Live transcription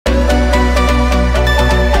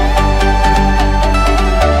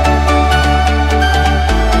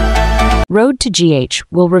Road to GH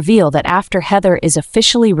will reveal that after Heather is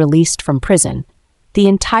officially released from prison, the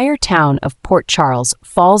entire town of Port Charles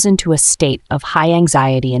falls into a state of high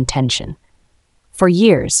anxiety and tension. For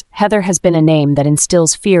years, Heather has been a name that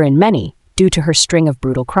instills fear in many due to her string of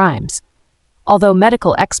brutal crimes. Although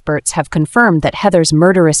medical experts have confirmed that Heather's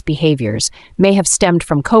murderous behaviors may have stemmed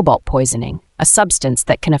from cobalt poisoning, a substance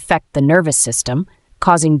that can affect the nervous system,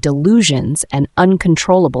 causing delusions and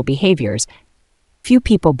uncontrollable behaviors, few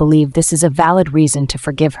people believe this is a valid reason to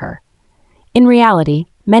forgive her. In reality,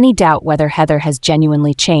 many doubt whether Heather has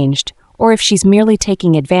genuinely changed or if she's merely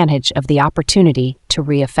taking advantage of the opportunity to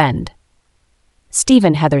reoffend.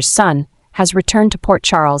 Stephen, Heather's son, has returned to Port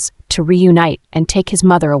Charles to reunite and take his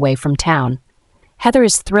mother away from town. Heather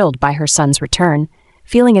is thrilled by her son's return,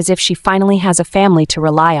 feeling as if she finally has a family to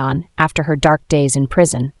rely on after her dark days in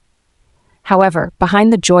prison. However,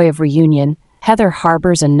 behind the joy of reunion, Heather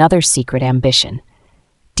harbors another secret ambition.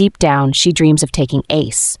 Deep down, she dreams of taking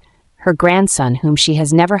Ace, her grandson whom she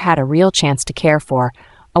has never had a real chance to care for,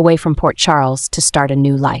 away from Port Charles to start a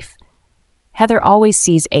new life. Heather always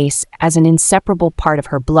sees Ace as an inseparable part of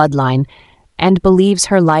her bloodline and believes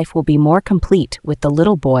her life will be more complete with the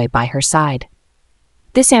little boy by her side.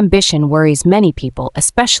 This ambition worries many people,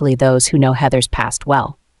 especially those who know Heather's past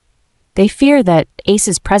well. They fear that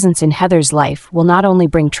Ace's presence in Heather's life will not only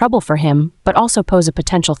bring trouble for him, but also pose a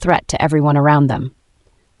potential threat to everyone around them.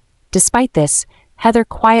 Despite this, Heather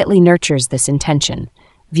quietly nurtures this intention,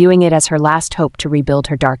 viewing it as her last hope to rebuild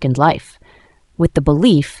her darkened life, with the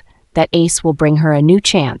belief that Ace will bring her a new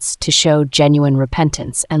chance to show genuine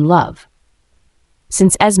repentance and love.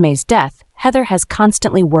 Since Esme's death, Heather has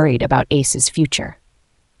constantly worried about Ace's future.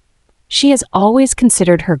 She has always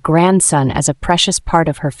considered her grandson as a precious part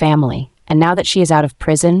of her family, and now that she is out of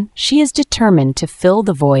prison, she is determined to fill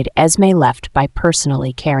the void Esme left by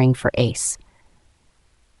personally caring for Ace.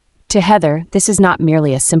 To Heather, this is not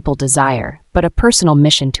merely a simple desire, but a personal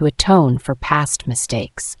mission to atone for past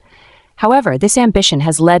mistakes. However, this ambition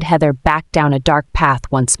has led Heather back down a dark path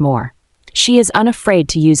once more. She is unafraid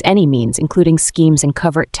to use any means, including schemes and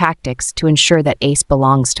covert tactics, to ensure that Ace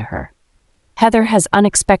belongs to her. Heather has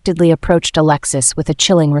unexpectedly approached Alexis with a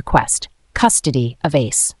chilling request: custody of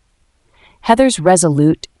Ace. Heather's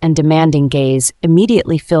resolute and demanding gaze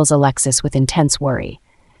immediately fills Alexis with intense worry.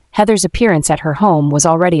 Heather's appearance at her home was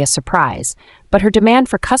already a surprise, but her demand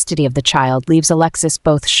for custody of the child leaves Alexis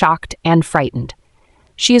both shocked and frightened.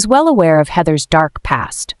 She is well aware of Heather's dark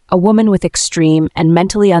past, a woman with extreme and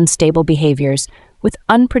mentally unstable behaviors with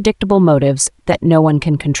unpredictable motives that no one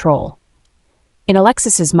can control. In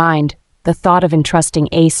Alexis's mind, the thought of entrusting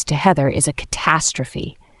Ace to Heather is a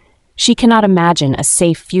catastrophe. She cannot imagine a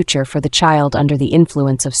safe future for the child under the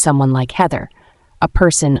influence of someone like Heather, a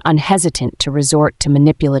person unhesitant to resort to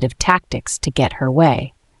manipulative tactics to get her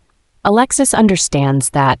way. Alexis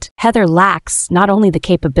understands that Heather lacks not only the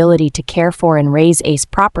capability to care for and raise Ace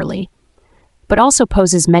properly, but also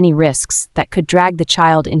poses many risks that could drag the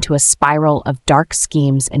child into a spiral of dark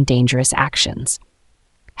schemes and dangerous actions.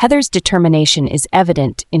 Heather's determination is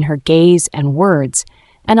evident in her gaze and words,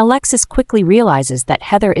 and Alexis quickly realizes that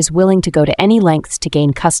Heather is willing to go to any lengths to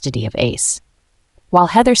gain custody of Ace. While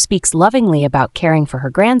Heather speaks lovingly about caring for her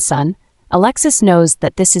grandson, Alexis knows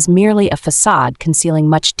that this is merely a facade concealing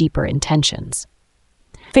much deeper intentions.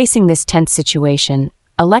 Facing this tense situation,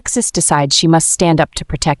 Alexis decides she must stand up to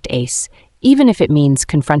protect Ace, even if it means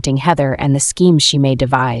confronting Heather and the schemes she may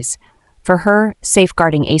devise. For her,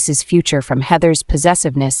 safeguarding Ace's future from Heather's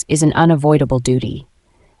possessiveness is an unavoidable duty,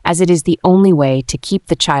 as it is the only way to keep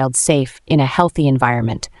the child safe in a healthy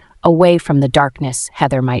environment, away from the darkness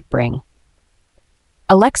Heather might bring.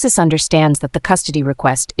 Alexis understands that the custody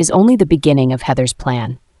request is only the beginning of Heather's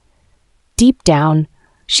plan. Deep down,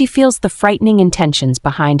 she feels the frightening intentions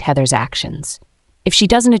behind Heather's actions. If she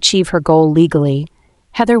doesn't achieve her goal legally,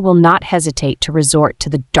 Heather will not hesitate to resort to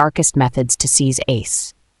the darkest methods to seize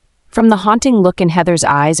Ace. From the haunting look in Heather's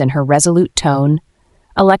eyes and her resolute tone,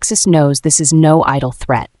 Alexis knows this is no idle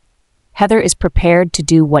threat. Heather is prepared to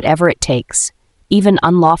do whatever it takes, even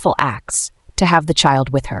unlawful acts, to have the child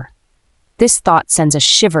with her. This thought sends a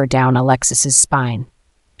shiver down Alexis's spine.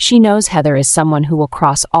 She knows Heather is someone who will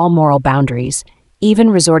cross all moral boundaries, even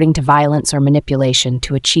resorting to violence or manipulation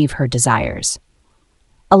to achieve her desires.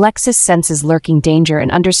 Alexis senses lurking danger and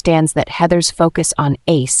understands that Heather's focus on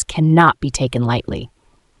Ace cannot be taken lightly.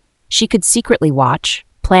 She could secretly watch,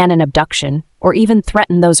 plan an abduction, or even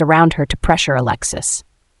threaten those around her to pressure Alexis.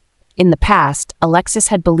 In the past, Alexis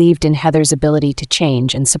had believed in Heather's ability to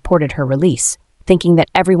change and supported her release, thinking that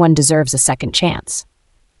everyone deserves a second chance.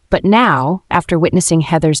 But now, after witnessing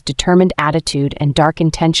Heather's determined attitude and dark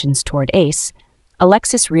intentions toward Ace,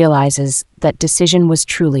 Alexis realizes that decision was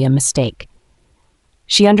truly a mistake.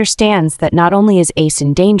 She understands that not only is Ace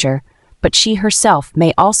in danger, but she herself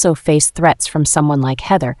may also face threats from someone like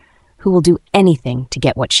Heather, who will do anything to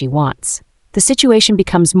get what she wants. The situation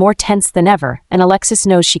becomes more tense than ever, and Alexis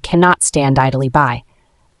knows she cannot stand idly by.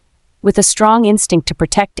 With a strong instinct to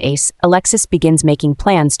protect Ace, Alexis begins making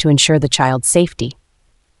plans to ensure the child's safety.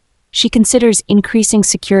 She considers increasing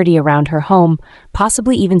security around her home,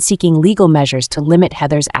 possibly even seeking legal measures to limit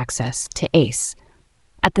Heather's access to Ace.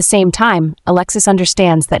 At the same time, Alexis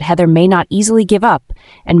understands that Heather may not easily give up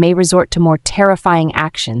and may resort to more terrifying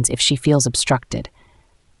actions if she feels obstructed.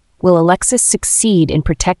 Will Alexis succeed in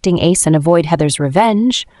protecting Ace and avoid Heather's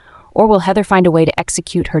revenge, or will Heather find a way to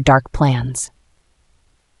execute her dark plans?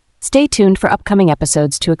 Stay tuned for upcoming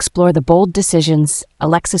episodes to explore the bold decisions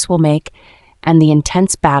Alexis will make and the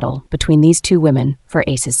intense battle between these two women for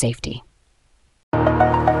Ace's safety.